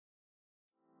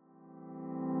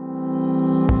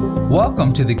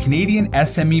Welcome to the Canadian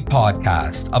SME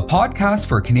Podcast, a podcast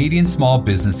for Canadian small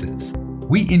businesses.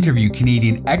 We interview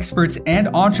Canadian experts and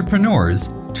entrepreneurs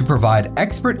to provide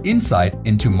expert insight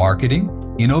into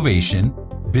marketing, innovation,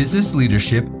 business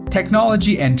leadership,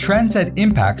 technology, and trends that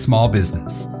impact small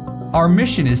business. Our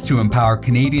mission is to empower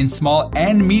Canadian small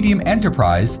and medium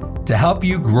enterprise to help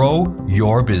you grow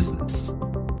your business.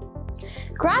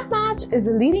 GrantMatch is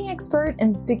a leading expert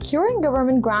in securing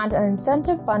government grant and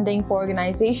incentive funding for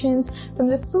organizations from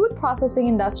the food processing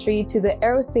industry to the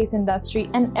aerospace industry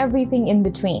and everything in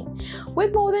between.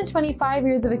 With more than 25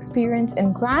 years of experience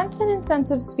in grants and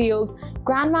incentives field,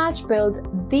 GrantMatch built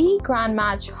the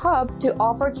GrantMatch Hub to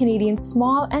offer Canadian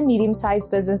small and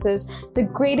medium-sized businesses the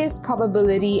greatest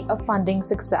probability of funding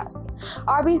success.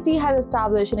 RBC has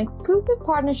established an exclusive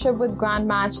partnership with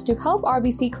GrantMatch to help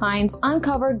RBC clients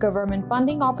uncover government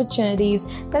funding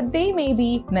opportunities that they may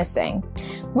be missing.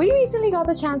 We recently got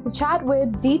the chance to chat with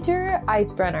Dieter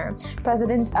Eisbrenner,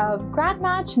 president of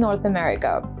GrantMatch North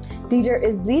America. Dieter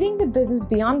is leading the Business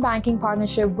Beyond Banking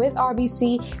partnership with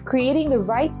RBC, creating the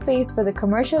right space for the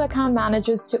commercial account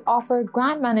managers to offer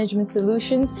grant management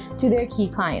solutions to their key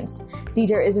clients.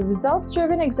 Dieter is a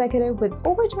results-driven executive with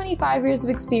over 25 years of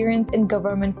experience in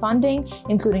government funding,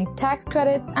 including tax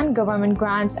credits and government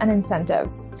grants and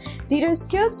incentives. Dieter's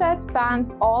skill set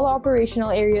spans all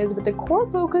operational areas with a core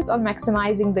focus on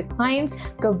maximizing the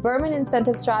client's government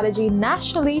incentive strategy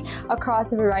nationally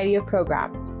across a variety of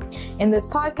programs. In this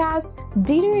podcast,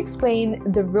 Dieter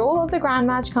explained the role of the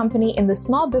GrantMatch company in the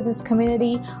small business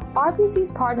community,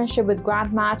 RBC's partnership with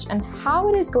GrantMatch, and how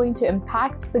it is going to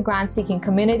impact the grant-seeking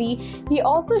community. He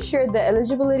also shared the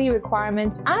eligibility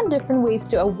requirements and different ways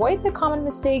to avoid the common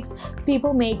mistakes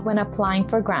people make when applying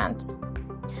for grants.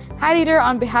 Hi, Dieter.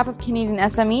 On behalf of Canadian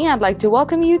SME, I'd like to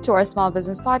welcome you to our Small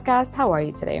Business Podcast. How are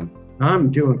you today?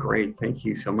 I'm doing great. Thank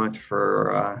you so much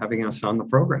for having us on the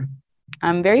program.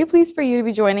 I'm very pleased for you to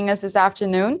be joining us this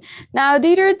afternoon. Now,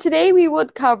 Dieter, today we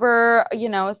would cover,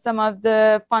 some of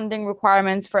the funding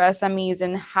requirements for SMEs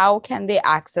and how can they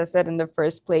access it in the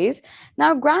first place.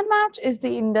 Now, GrantMatch is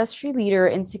the industry leader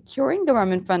in securing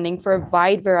government funding for a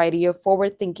wide variety of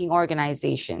forward-thinking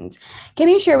organizations. Can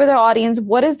you share with our audience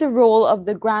what is the role of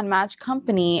the GrantMatch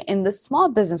company in the small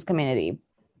business community?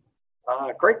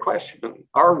 Great question.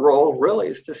 Our role really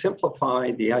is to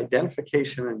simplify the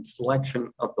identification and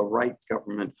selection of the right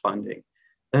government funding,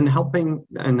 then helping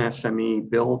an SME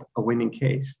build a winning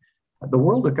case. The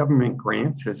world of government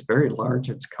grants is very large.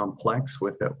 It's complex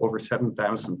with over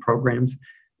 7,000 programs.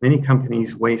 Many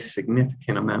companies waste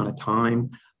significant amount of time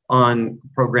on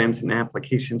programs and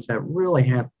applications that really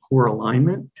have poor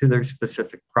alignment to their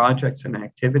specific projects and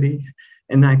activities,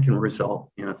 and that can result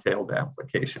in a failed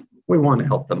application. We want to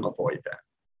help them avoid that.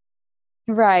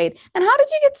 Right. And how did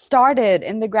you get started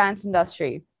in the grants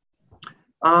industry?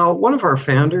 One of our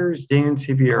founders, Dan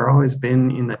Siviero, has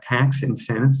been in the tax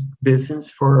incentives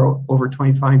business for over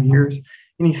 25 years,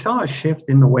 and he saw a shift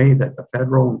in the way that the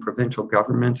federal and provincial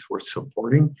governments were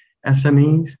supporting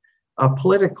SMEs.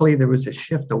 Politically, there was a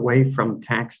shift away from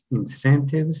tax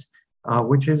incentives,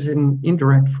 which is an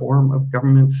indirect form of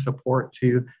government support,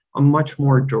 to a much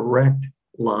more direct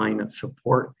line of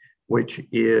support, which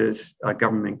is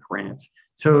government grants.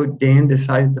 So Dan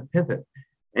decided to pivot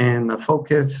and the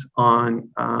focus on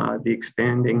the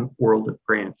expanding world of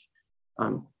grants.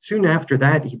 Soon after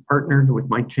that, he partnered with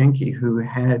Mike Jenke, who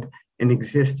had an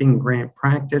existing grant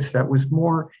practice that was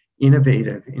more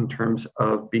innovative in terms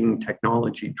of being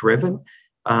technology-driven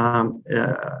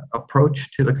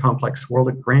approach to the complex world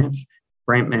of grants.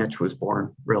 GrantMatch was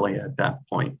born really at that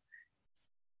point.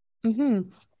 Mm-hmm.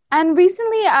 And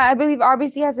recently, I believe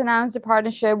RBC has announced a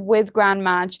partnership with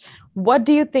GrantMatch. What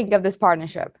do you think of this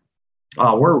partnership?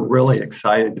 We're really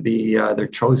excited to be their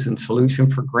chosen solution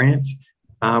for grants.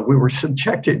 We were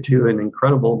subjected to an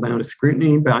incredible amount of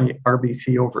scrutiny by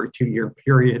RBC over a 2-year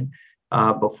period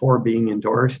before being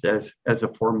endorsed as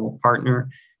a formal partner.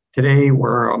 Today,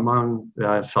 we're among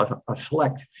a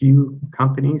select few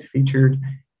companies featured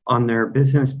on their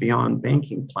Business Beyond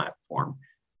Banking platform.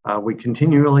 We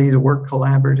continually to work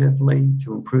collaboratively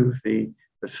to improve the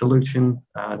solution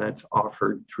that's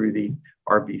offered through the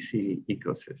RBC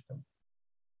ecosystem.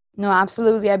 No,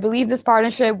 absolutely. I believe this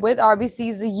partnership with RBC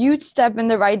is a huge step in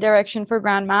the right direction for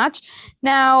GrantMatch.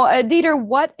 Now, Dieter,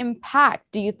 what impact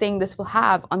do you think this will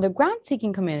have on the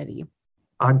grant-seeking community?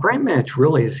 GrantMatch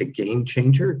really is a game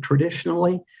changer.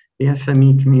 Traditionally, the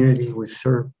SME community was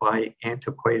served by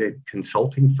antiquated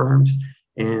consulting firms,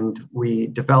 and we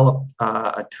developed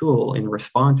a tool in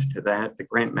response to that, the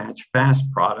GrantMatch Fast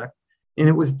product, and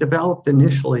it was developed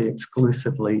initially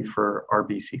exclusively for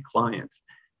RBC clients.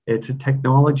 It's a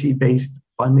technology-based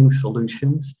funding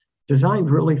solutions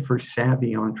designed really for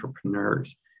savvy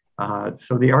entrepreneurs.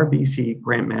 So the RBC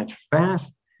Grant Match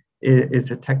Fast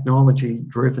is a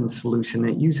technology-driven solution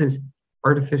that uses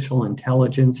artificial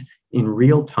intelligence in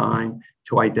real time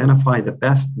to identify the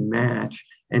best match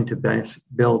and to best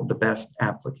build the best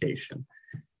application.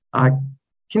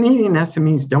 Canadian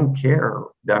SMEs don't care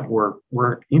that we're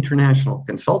an international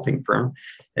consulting firm.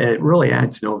 It really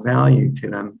adds no value to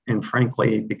them, and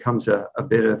frankly, it becomes a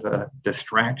bit of a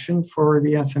distraction for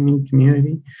the SME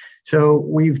community. So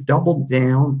we've doubled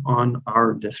down on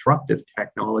our disruptive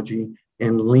technology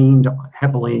and leaned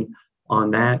heavily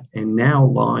on that, and now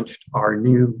launched our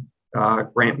new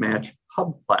Grant Match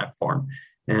Hub platform.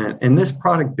 And this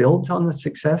product builds on the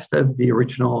success of the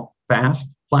original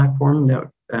FAST platform that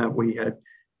we had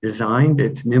designed.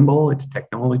 It's nimble, it's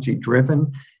technology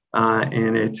driven,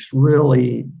 and it's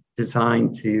really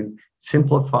designed to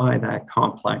simplify that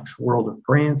complex world of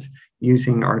grants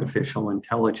using artificial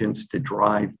intelligence to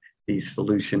drive these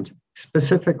solutions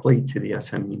specifically to the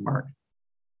SME market.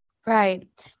 Right.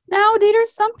 Now, Dieter,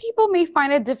 some people may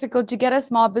find it difficult to get a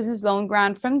small business loan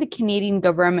grant from the Canadian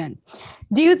government.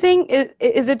 Do you think,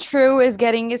 is it true, is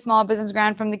getting a small business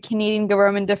grant from the Canadian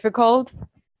government difficult?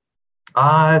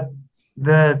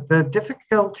 The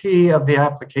difficulty of the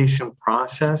application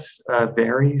process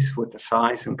varies with the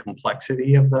size and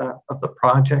complexity of the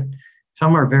project.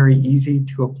 Some are very easy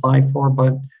to apply for,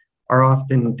 but are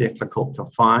often difficult to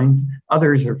find.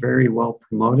 Others are very well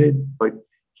promoted, but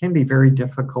can be very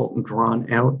difficult and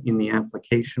drawn out in the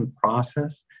application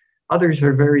process. Others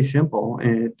are very simple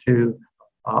to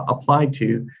apply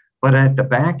to, but at the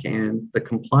back end, the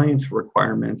compliance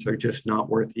requirements are just not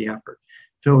worth the effort.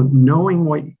 So knowing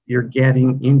what you're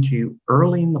getting into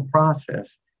early in the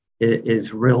process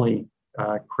is really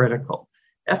critical.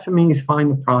 SMEs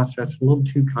find the process a little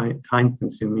too time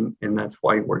consuming, and that's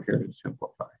why we're here to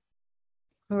simplify.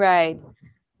 Right.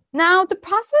 Now, the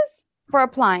process for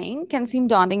applying can seem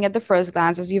daunting at the first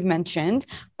glance, as you've mentioned,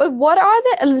 but what are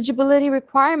the eligibility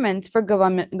requirements for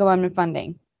government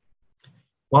funding?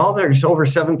 Well, there's over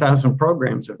 7,000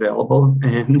 programs available,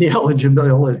 and the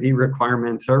eligibility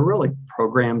requirements are really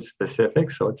program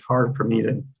specific, so it's hard for me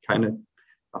to kind of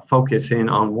focus in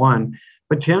on one.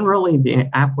 But generally, the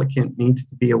applicant needs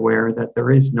to be aware that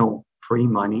there is no free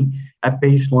money. At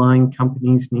baseline,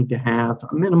 companies need to have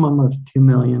a minimum of $2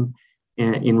 million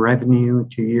in revenue,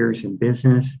 2 years in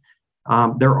business.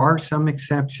 There are some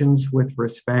exceptions with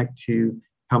respect to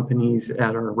companies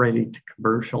that are ready to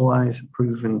commercialize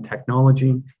proven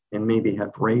technology and maybe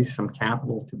have raised some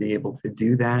capital to be able to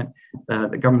do that.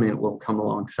 The government will come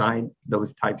alongside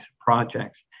those types of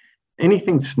projects.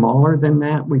 Anything smaller than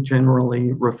that, we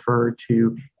generally refer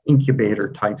to incubator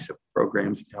types of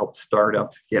programs to help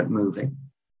startups get moving.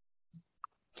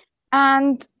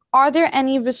 And are there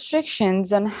any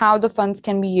restrictions on how the funds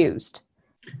can be used?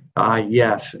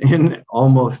 Yes, in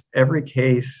almost every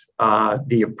case,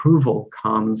 the approval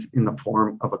comes in the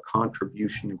form of a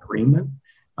contribution agreement.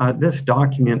 This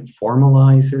document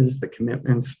formalizes the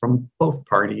commitments from both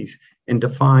parties and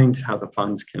defines how the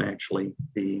funds can actually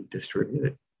be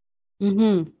distributed.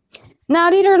 Mm-hmm. Now,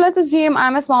 Dieter, let's assume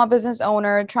I'm a small business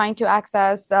owner trying to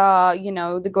access,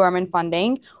 the government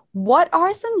funding. What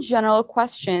are some general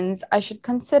questions I should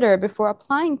consider before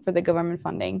applying for the government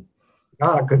funding?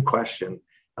 Good question.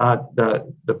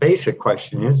 The basic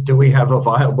question is, do we have a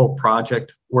viable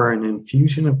project where an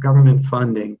infusion of government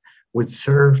funding would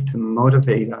serve to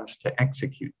motivate us to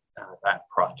execute that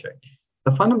project?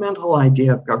 The fundamental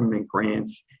idea of government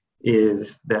grants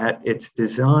is that it's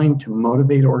designed to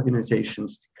motivate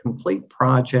organizations to complete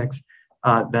projects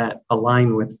that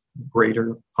align with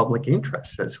greater public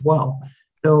interests as well.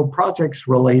 So projects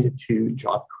related to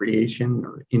job creation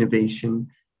or innovation,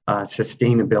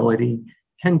 sustainability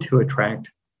tend to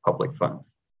attract public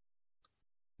funds.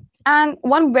 And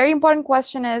one very important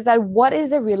question is that what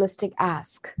is a realistic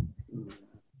ask?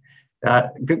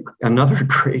 Another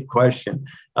great question.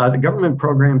 The government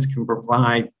programs can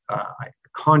provide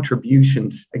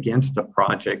contributions against a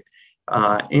project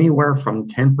anywhere from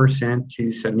 10% to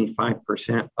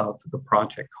 75% of the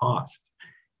project costs.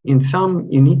 In some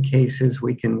unique cases,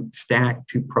 we can stack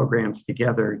two programs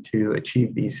together to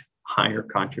achieve these higher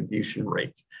contribution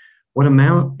rates. What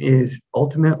amount is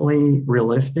ultimately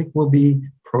realistic will be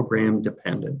program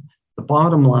dependent. The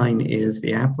bottom line is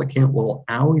the applicant will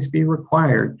always be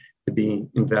required to be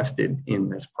invested in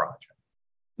this project.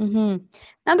 Mm-hmm.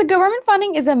 Now, the government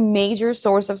funding is a major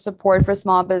source of support for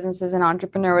small businesses and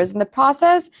entrepreneurs, and the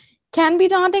process can be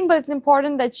daunting, but it's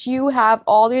important that you have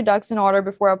all your ducks in order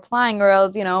before applying, or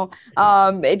else,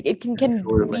 it can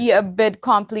be a bit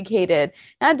complicated.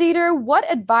 Now, Dieter, what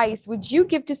advice would you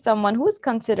give to someone who is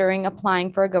considering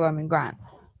applying for a government grant?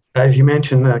 As you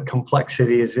mentioned, the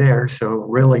complexity is there. So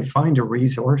really find a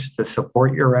resource to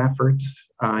support your efforts.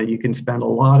 You can spend a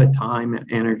lot of time and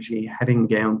energy heading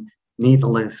down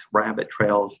needless rabbit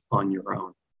trails on your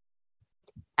own.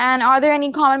 And are there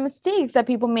any common mistakes that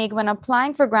people make when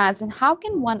applying for grants, and how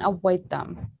can one avoid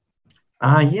them?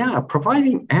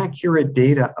 Providing accurate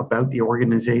data about the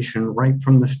organization right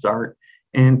from the start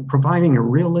and providing a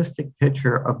realistic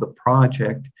picture of the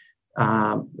project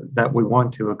that we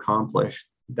want to accomplish.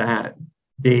 That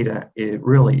data, it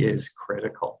really is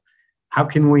critical. How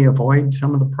can we avoid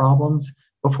some of the problems?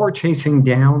 Before chasing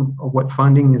down what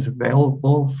funding is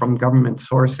available from government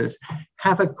sources,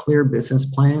 have a clear business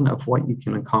plan of what you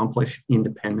can accomplish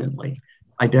independently.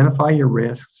 Identify your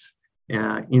risks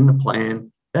in the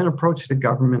plan, then approach the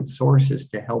government sources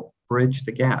to help bridge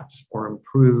the gaps or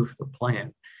improve the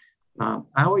plan.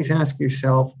 I always ask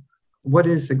yourself, what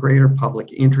is the greater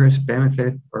public interest,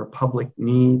 benefit, or public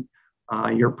need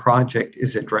your project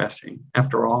is addressing?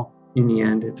 After all, in the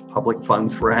end, it's public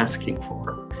funds we're asking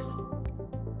for.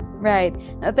 Right.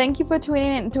 Thank you for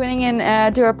tuning in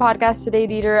to our podcast today,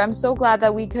 Dieter. I'm so glad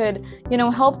that we could,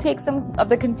 help take some of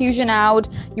the confusion out.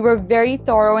 You were very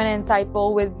thorough and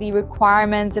insightful with the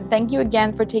requirements. And thank you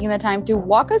again for taking the time to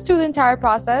walk us through the entire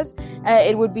process.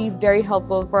 It would be very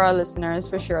helpful for our listeners,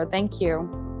 for sure. Thank you.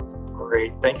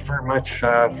 Great. Thank you very much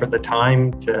for the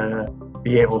time to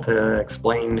be able to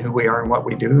explain who we are and what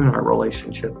we do and our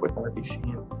relationship with RBC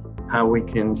and how we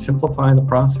can simplify the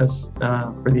process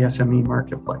for the SME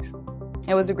marketplace.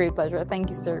 It was a great pleasure. Thank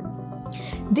you, sir.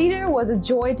 Dieter was a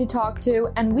joy to talk to,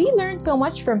 and we learned so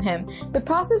much from him. The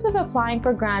process of applying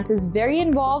for grants is very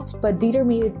involved, but Dieter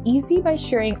made it easy by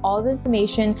sharing all the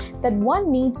information that one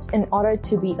needs in order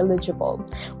to be eligible.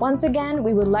 Once again,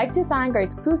 we would like to thank our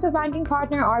exclusive banking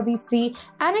partner, RBC,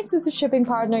 and exclusive shipping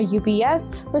partner,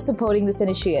 UPS, for supporting this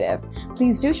initiative.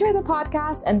 Please do share the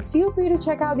podcast and feel free to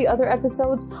check out the other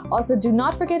episodes. Also, do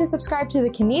not forget to subscribe to the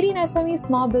Canadian SME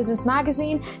Small Business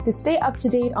Magazine to stay up to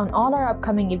date on all our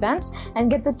upcoming events and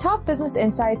get the top business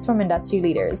insights from industry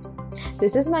leaders.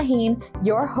 This is Maheen,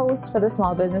 your host for the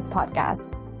Small Business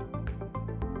Podcast.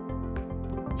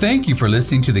 Thank you for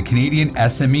listening to the Canadian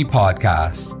SME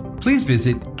Podcast. Please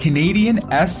visit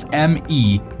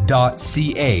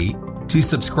canadiansme.ca to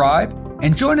subscribe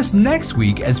and join us next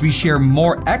week as we share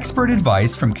more expert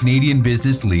advice from Canadian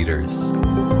business leaders.